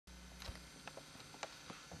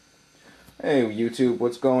Hey YouTube,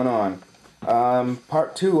 what's going on?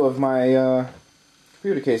 Part 2 of my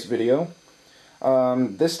computer case video.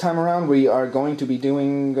 This time around we are going to be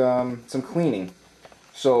doing some cleaning.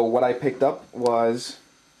 So what I picked up was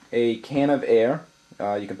a can of air.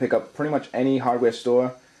 You can pick up pretty much any hardware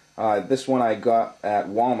store. This one I got at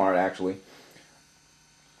Walmart actually.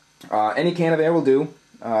 Any can of air will do.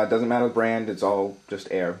 It doesn't matter the brand, it's all just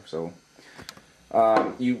air. So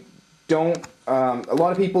you don't. A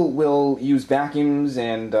lot of people will use vacuums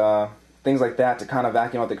and things like that to kind of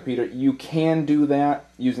vacuum out the computer. You can do that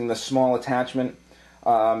using the small attachment.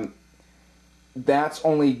 That's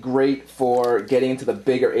only great for getting into the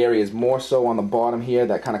bigger areas, more so on the bottom here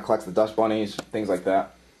that kind of collects the dust bunnies, things like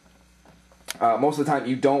that. Most of the time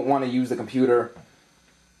you don't want to use the computer,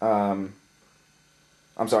 use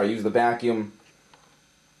the vacuum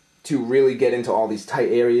to really get into all these tight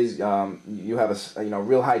areas. You have a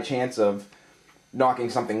real high chance of knocking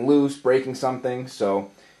something loose, breaking something.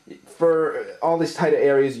 So for all these tighter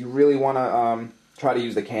areas, you really want to try to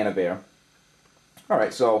use the can of air.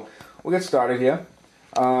 Alright, so we'll get started here.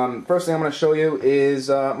 First thing I'm going to show you is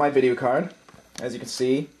my video card. As you can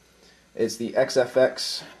see, it's the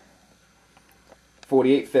XFX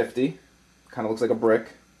 4850. Kind of looks like a brick.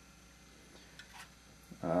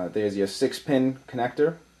 There's your 6-pin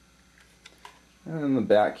connector. And in the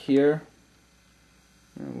back here,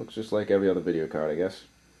 it looks just like every other video card, I guess.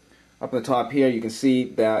 Up on the top here, you can see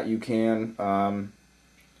that you can, I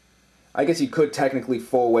guess you could technically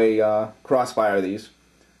four-way crossfire these.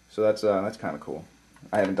 So that's kind of cool.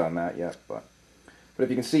 I haven't done that yet, but if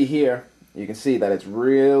you can see here, you can see that it's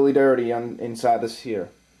really dirty inside this here.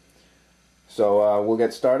 So we'll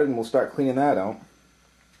get started and we'll start cleaning that out.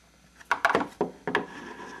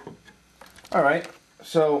 Alright,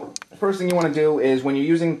 so first thing you want to do is when you're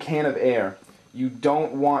using a can of air, you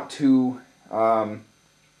don't want to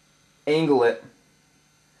angle it.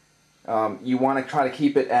 You want to try to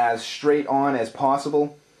keep it as straight on as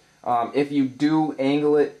possible. If you do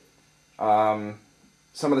angle it, some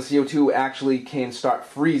of the CO2 actually can start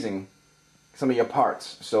freezing some of your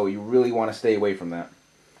parts, so you really want to stay away from that.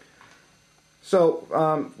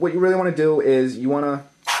 So what you really want to do is you want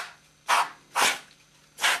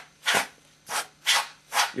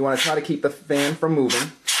to try to keep the fan from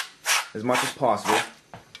moving as much as possible.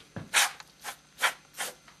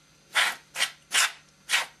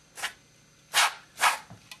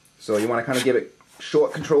 So you want to kind of give it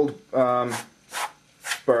short, controlled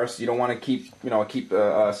bursts. You don't want to keep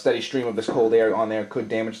a steady stream of this cold air on there. It could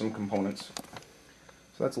damage some components.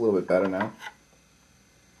 So that's a little bit better now.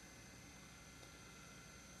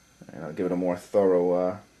 And I'll give it a more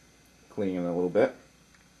thorough cleaning in a little bit.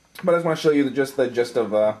 But I just want to show you just the gist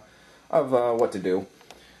of what to do.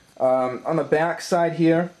 On the back side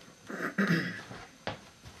here, you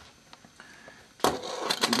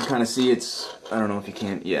can kind of see it's, I don't know if you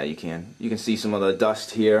can, yeah you can. You can see some of the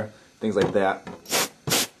dust here, things like that.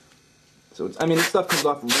 So it's, I mean, this stuff comes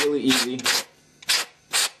off really easy.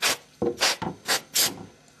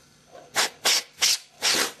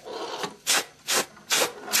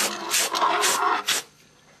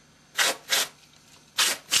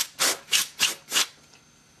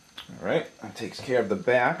 Alright, that takes care of the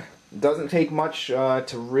back. It doesn't take much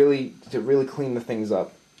to really clean the things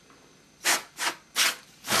up.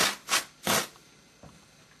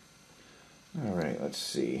 Alright, let's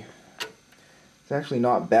see. It's actually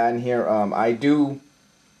not bad in here. I do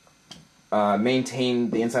maintain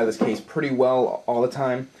the inside of this case pretty well all the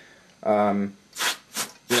time. You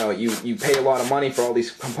pay a lot of money for all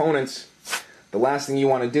these components. The last thing you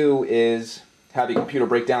want to do is have your computer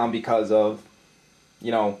break down because of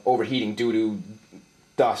overheating due to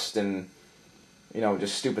dust and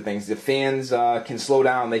just stupid things. The fans can slow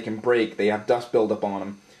down, they can break, they have dust buildup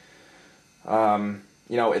on them.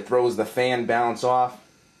 It throws the fan balance off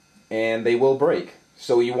and they will break.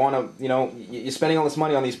 So you want to, you're spending all this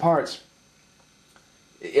money on these parts.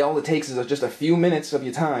 All it takes is just a few minutes of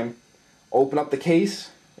your time. Open up the case.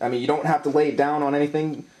 I mean, you don't have to lay it down on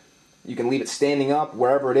anything. You can leave it standing up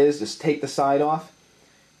wherever it is. Just take the side off.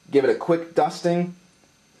 Give it a quick dusting.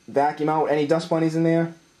 Vacuum out any dust bunnies in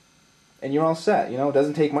there, and you're all set. It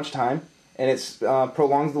doesn't take much time, and it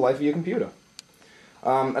prolongs the life of your computer.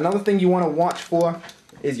 Another thing you want to watch for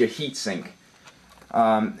is your heat sink.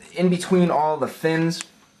 In between all the fins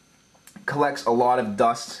collects a lot of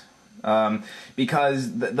dust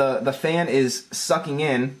because the fan is sucking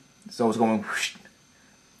in, so it's going whoosh,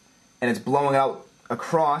 and it's blowing out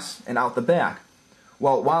across and out the back.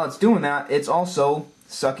 Well, while it's doing that, it's also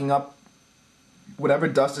sucking up whatever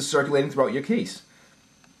dust is circulating throughout your case.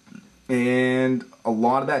 And a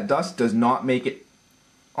lot of that dust does not make it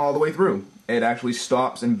all the way through. It actually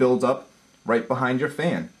stops and builds up right behind your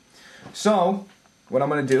fan. So what I'm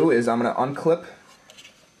going to do is I'm going to unclip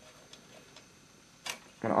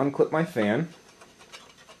my fan.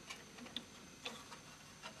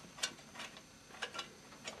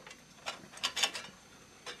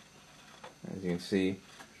 As you can see,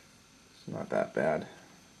 it's not that bad.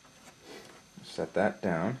 Set that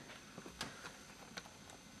down.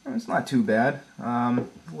 And it's not too bad. A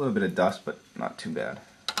little bit of dust, but not too bad.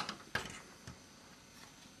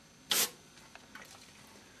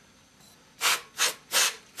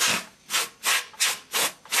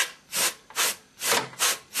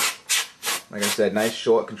 Like I said, nice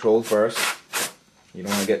short controlled burst. You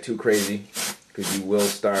don't want to get too crazy because you will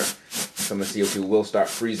start, some of the CO2 will start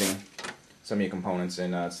freezing some of your components,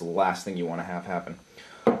 and it's the last thing you want to have happen.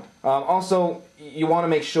 Also, you want to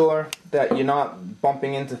make sure that you're not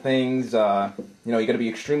bumping into things. You know, you got to be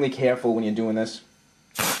extremely careful when you're doing this.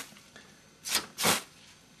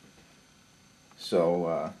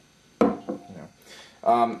 So, you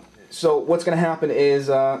know. So what's going to happen is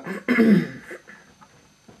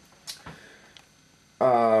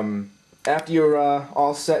after you're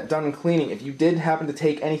all set, done and cleaning, if you did happen to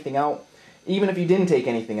take anything out, even if you didn't take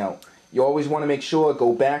anything out, you always want to make sure,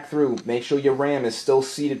 go back through, make sure your RAM is still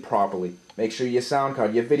seated properly, make sure your sound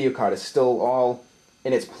card, your video card is still all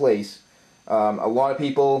in its place. A lot of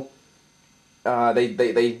people,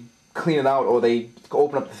 they clean it out, or they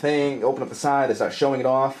open up the thing, open up the side, they start showing it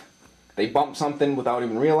off, they bump something without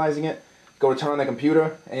even realizing it, go to turn on the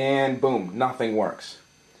computer, and boom, nothing works.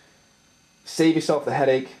 Save yourself the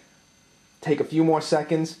headache, take a few more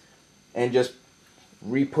seconds, and just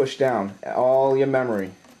re-push down all your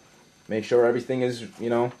memory. Make sure everything is, you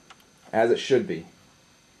know, as it should be.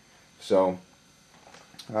 So,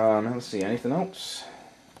 let's see, anything else?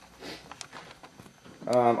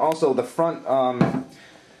 Also, the front,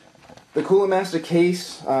 the Cooler Master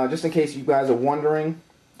case, just in case you guys are wondering,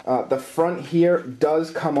 the front here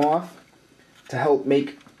does come off to help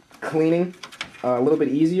make cleaning a little bit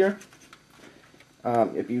easier.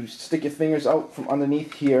 If you stick your fingers out from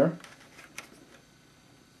underneath here,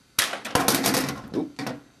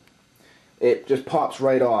 it just pops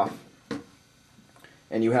right off,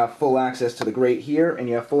 and you have full access to the grate here, and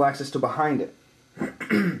you have full access to behind it.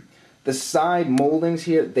 The side moldings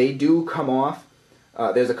here, they do come off.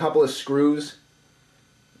 There's a couple of screws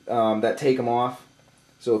that take them off.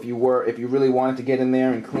 So if you really wanted to get in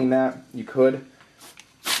there and clean that, you could.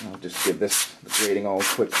 I'll just give the grating all a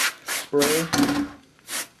quick spray.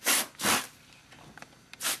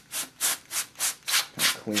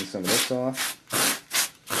 Clean some of this off.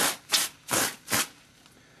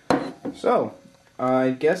 So,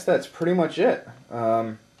 I guess that's pretty much it.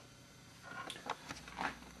 I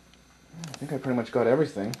think I pretty much got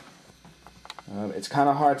everything. It's kind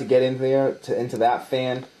of hard to get in there, into that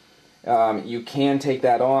fan. You can take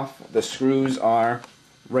that off. The screws are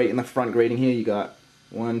right in the front grating here. You got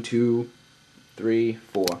 1, 2, 3,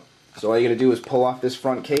 4. So all you got to do is pull off this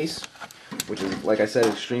front case, which is, like I said,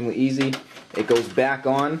 extremely easy. It goes back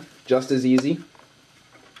on just as easy.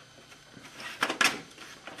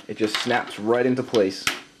 It just snaps right into place.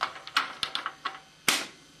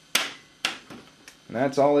 And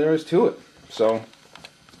that's all there is to it. So,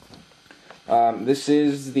 this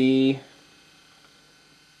is the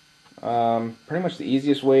pretty much the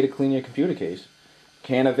easiest way to clean your computer case.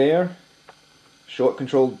 Can of air, short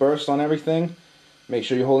controlled burst on everything. Make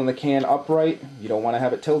sure you're holding the can upright. You don't want to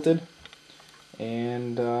have it tilted.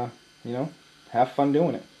 And, you know, have fun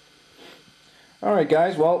doing it. Alright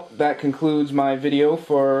guys, well, that concludes my video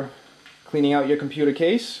for cleaning out your computer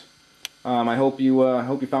case. I hope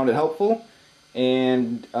you found it helpful.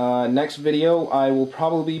 And next video, I will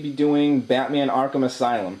probably be doing Batman Arkham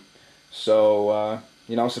Asylum. So,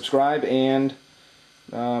 you know, subscribe, and,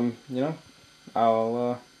 you know,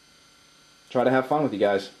 I'll try to have fun with you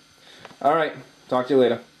guys. Alright, talk to you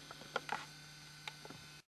later.